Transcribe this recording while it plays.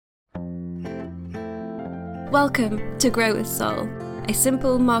Welcome to Grow with Soul, a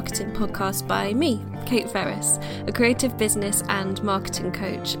simple marketing podcast by me, Kate Ferris, a creative business and marketing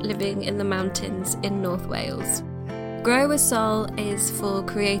coach living in the mountains in North Wales. Grow with Soul is for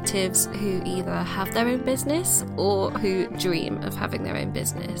creatives who either have their own business or who dream of having their own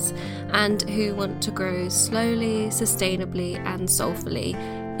business and who want to grow slowly, sustainably and soulfully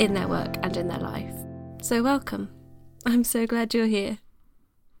in their work and in their life. So welcome. I'm so glad you're here.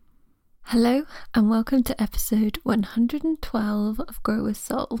 Hello and welcome to episode 112 of Grow with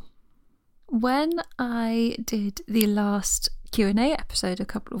Soul. When I did the last Q&A episode a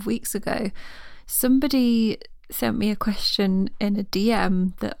couple of weeks ago, somebody sent me a question in a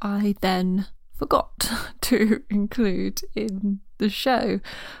DM that I then forgot to include in the show.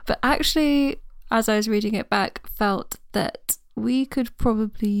 But actually, as I was reading it back, felt that we could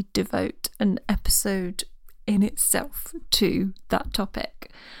probably devote an episode in itself to that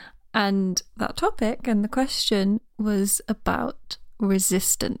topic. And that topic and the question was about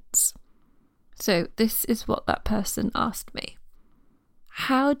resistance. So this is what that person asked me.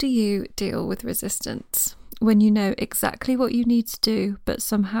 How do you deal with resistance when you know exactly what you need to do, but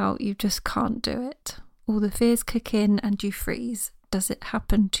somehow you just can't do it? All the fears kick in and you freeze. Does it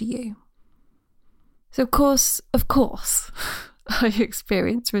happen to you? So of course, I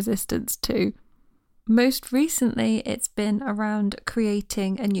experience resistance too. Most recently, it's been around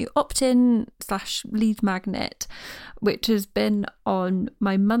creating a new opt-in / lead magnet, which has been on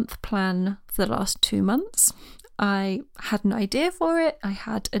my month plan for the last 2 months. I had an idea for it. I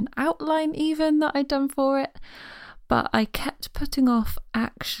had an outline even that I'd done for it, but I kept putting off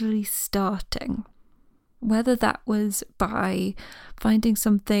actually starting. Whether that was by finding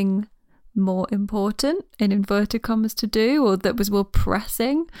something more important, in inverted commas, to do, or that was more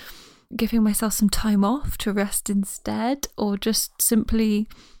pressing, giving myself some time off to rest instead, or just simply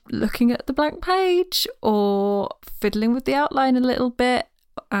looking at the blank page, or fiddling with the outline a little bit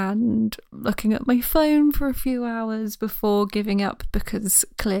and looking at my phone for a few hours before giving up because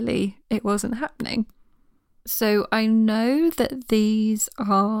clearly it wasn't happening. So I know that these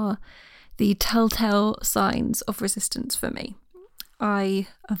are the telltale signs of resistance for me. I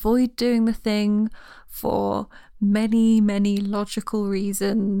avoid doing the thing for many logical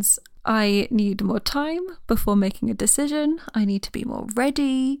reasons. I need more time before making a decision. I need to be more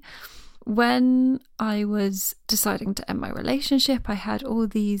ready. When I was deciding to end my relationship, I had all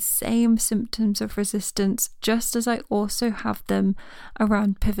these same symptoms of resistance, just as I also have them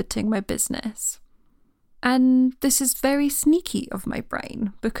around pivoting my business. And this is very sneaky of my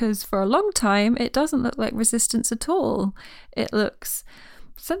brain, because for a long time, it doesn't look like resistance at all. It looks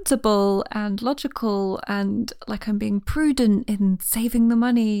sensible and logical and like I'm being prudent in saving the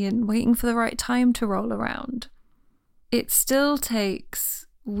money and waiting for the right time to roll around. It still takes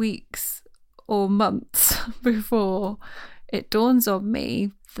weeks or months before it dawns on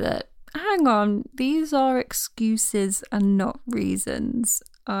me that, hang on, these are excuses and not reasons.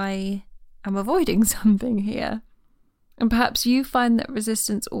 I am avoiding something here. And perhaps you find that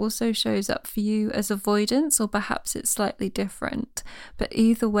resistance also shows up for you as avoidance, or perhaps it's slightly different. But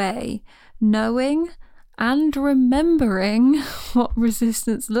either way, knowing and remembering what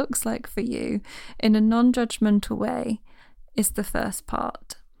resistance looks like for you in a non-judgmental way is the first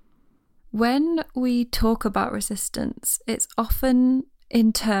part. When we talk about resistance, it's often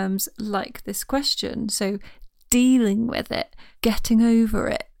in terms like this question. So dealing with it, getting over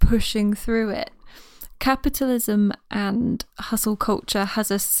it, pushing through it. Capitalism and hustle culture has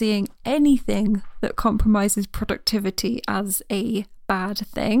us seeing anything that compromises productivity as a bad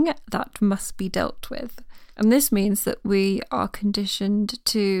thing that must be dealt with. And this means that we are conditioned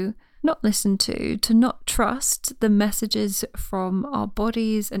to not listen to not trust the messages from our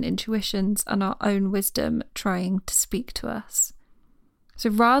bodies and intuitions and our own wisdom trying to speak to us. So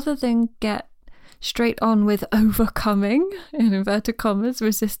rather than get straight on with overcoming, in inverted commas,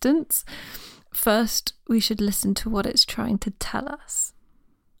 resistance, first, we should listen to what it's trying to tell us.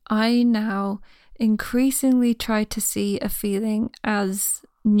 I now increasingly try to see a feeling as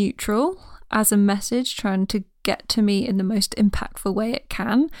neutral, as a message trying to get to me in the most impactful way it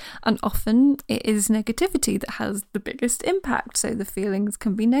can. And often it is negativity that has the biggest impact. So the feelings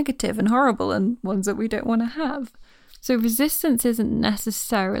can be negative and horrible and ones that we don't want to have. So resistance isn't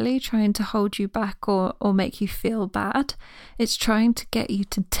necessarily trying to hold you back or make you feel bad. It's trying to get you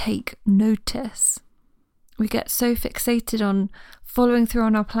to take notice. We get so fixated on following through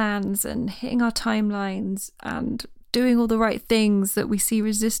on our plans and hitting our timelines and doing all the right things that we see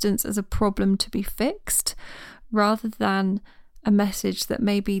resistance as a problem to be fixed, rather than a message that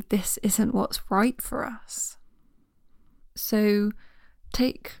maybe this isn't what's right for us. So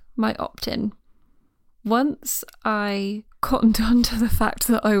take my opt-in. Once I cottoned on to the fact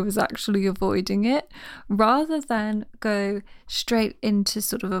that I was actually avoiding it, rather than go straight into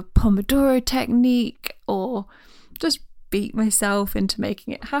sort of a Pomodoro technique or just beat myself into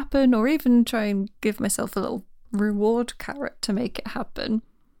making it happen, or even try and give myself a little reward carrot to make it happen.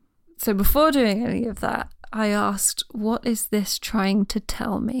 So before doing any of that, I asked, what is this trying to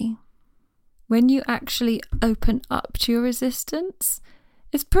tell me? When you actually open up to your resistance,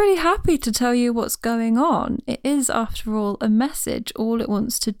 it's pretty happy to tell you what's going on. It is, after all, a message. All it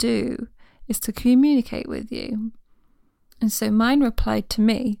wants to do is to communicate with you. And so mine replied to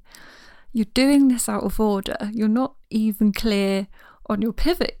me, you're doing this out of order. You're not even clear on your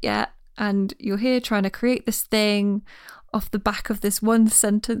pivot yet. And you're here trying to create this thing off the back of this one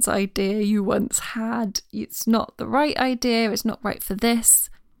sentence idea you once had. It's not the right idea. It's not right for this.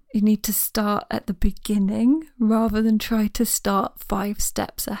 You need to start at the beginning rather than try to start 5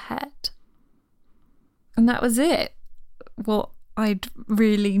 steps ahead. And that was it. What I'd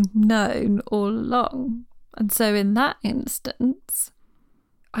really known all along. And so in that instance,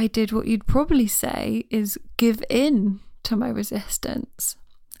 I did what you'd probably say is give in to my resistance.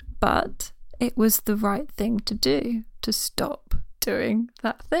 But it was the right thing to do, to stop doing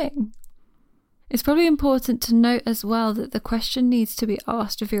that thing. It's probably important to note as well that the question needs to be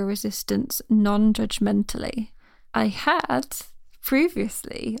asked of your resistance non-judgmentally. I had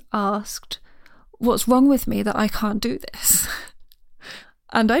previously asked, what's wrong with me that I can't do this?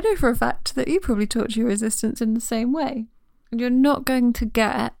 And I know for a fact that you probably talk to your resistance in the same way. And you're not going to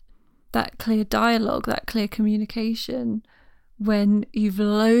get that clear dialogue, that clear communication when you've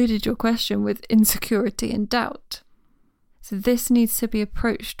loaded your question with insecurity and doubt. So this needs to be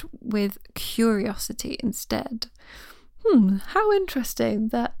approached with curiosity instead. How interesting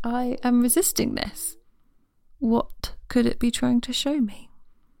that I am resisting this. What could it be trying to show me?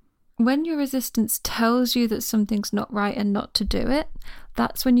 When your resistance tells you that something's not right and not to do it,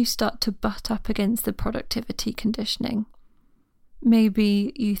 that's when you start to butt up against the productivity conditioning.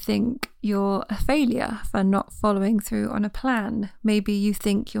 Maybe you think you're a failure for not following through on a plan. Maybe you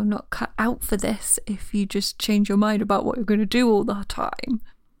think you're not cut out for this if you just change your mind about what you're going to do all the time.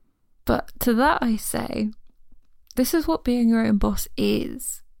 But to that I say, this is what being your own boss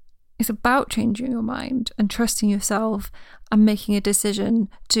is. It's about changing your mind and trusting yourself and making a decision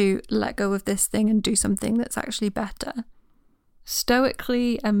to let go of this thing and do something that's actually better.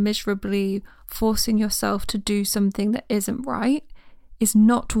 Stoically and miserably forcing yourself to do something that isn't right is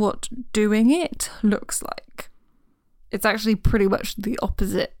not what doing it looks like. It's actually pretty much the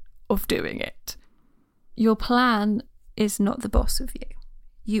opposite of doing it. Your plan is not the boss of you.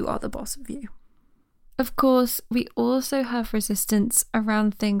 You are the boss of you. Of course, we also have resistance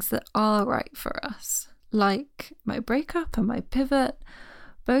around things that are right for us, like my breakup and my pivot.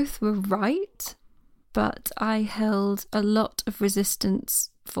 Both were right, but I held a lot of resistance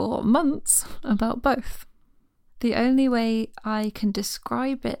for months about both. The only way I can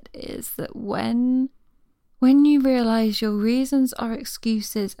describe it is that when you realise your reasons are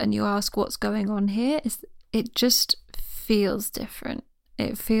excuses and you ask what's going on here, it just feels different.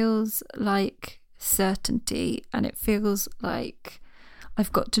 It feels like certainty, and it feels like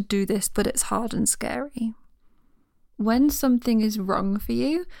I've got to do this, but it's hard and scary. When something is wrong for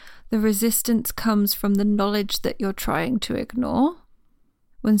you, the resistance comes from the knowledge that you're trying to ignore.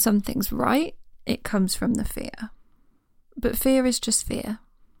 When something's right, it comes from the fear. But fear is just fear.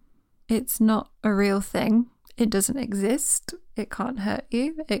 It's not a real thing. It doesn't exist. It can't hurt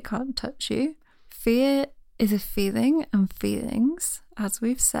you. It can't touch you. Fear is a feeling, and feelings, as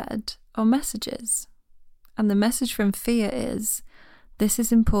we've said, are messages. And the message from fear is, this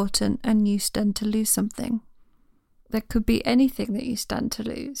is important and you stand to lose something. There could be anything that you stand to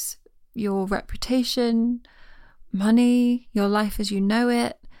lose. Your reputation, money, your life as you know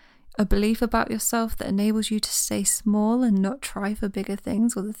it, a belief about yourself that enables you to stay small and not try for bigger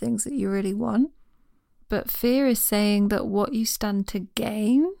things or the things that you really want. But fear is saying that what you stand to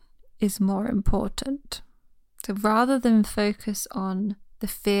gain is more important. So rather than focus on the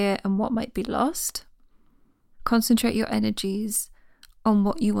fear and what might be lost, concentrate your energies on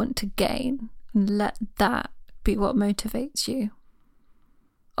what you want to gain and let that be what motivates you.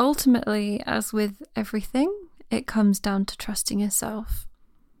 Ultimately, as with everything, it comes down to trusting yourself.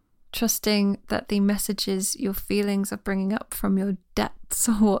 Trusting that the messages your feelings are bringing up from your depths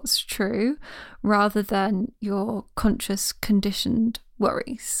are what's true, rather than your conscious, conditioned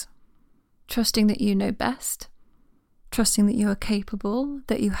worries. Trusting that you know best. Trusting that you are capable,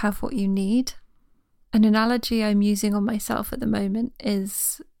 that you have what you need. An analogy I'm using on myself at the moment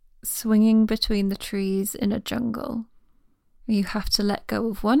is swinging between the trees in a jungle. You have to let go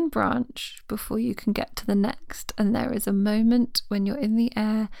of one branch before you can get to the next. And there is a moment when you're in the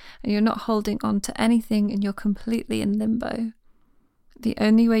air and you're not holding on to anything and you're completely in limbo. The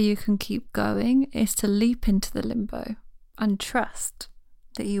only way you can keep going is to leap into the limbo and trust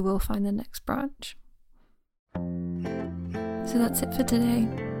that you will find the next branch. So that's it for today.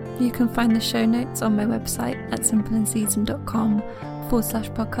 You can find the show notes on my website at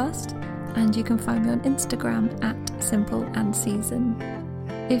simpleandseason.com/podcast, and you can find me on Instagram at simpleandseason.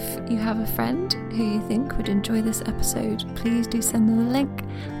 If you have a friend who you think would enjoy this episode, please do send them the link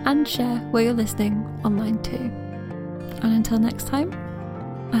and share where you're listening online too. And until next time,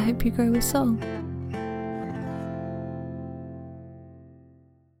 I hope you grow with soul.